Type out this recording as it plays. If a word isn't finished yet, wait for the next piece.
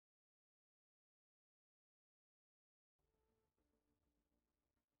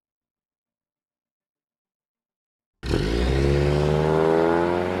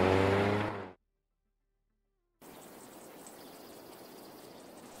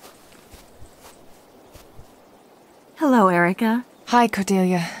Hello, Erica. Hi,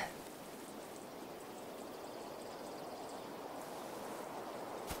 Cordelia.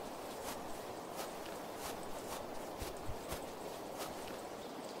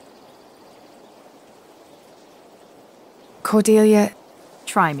 Cordelia,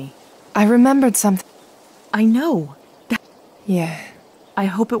 Try me. I remembered something. I know. Yeah, I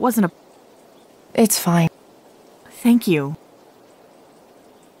hope it wasn't a... it's fine. Thank you.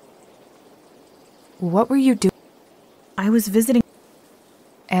 What were you doing? I was visiting...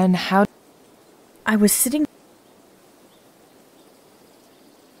 And how... I was sitting...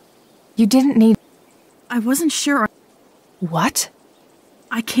 You didn't need... I wasn't sure... What?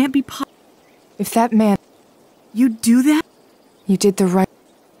 I can't be If that man... You do that? You did the right...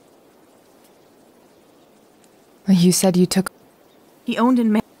 You said you took... He owned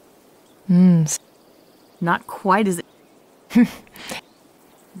and Not quite as...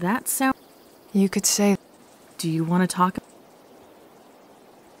 That sound... You could say... Do you want to talk...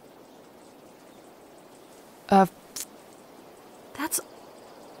 That's...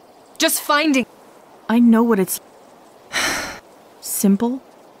 Just finding... I know what it's... Simple?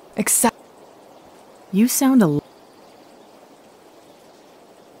 Except... You sound a...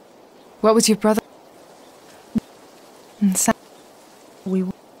 What was your brother... We...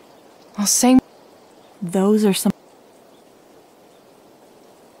 Well, same... Those are some...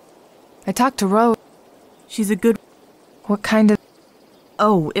 I talked to Rose. She's a good... What kind of...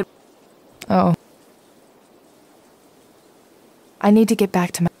 Oh, it... Oh. I need to get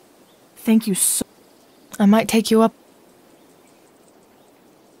back to my... Thank you so... I might take you up...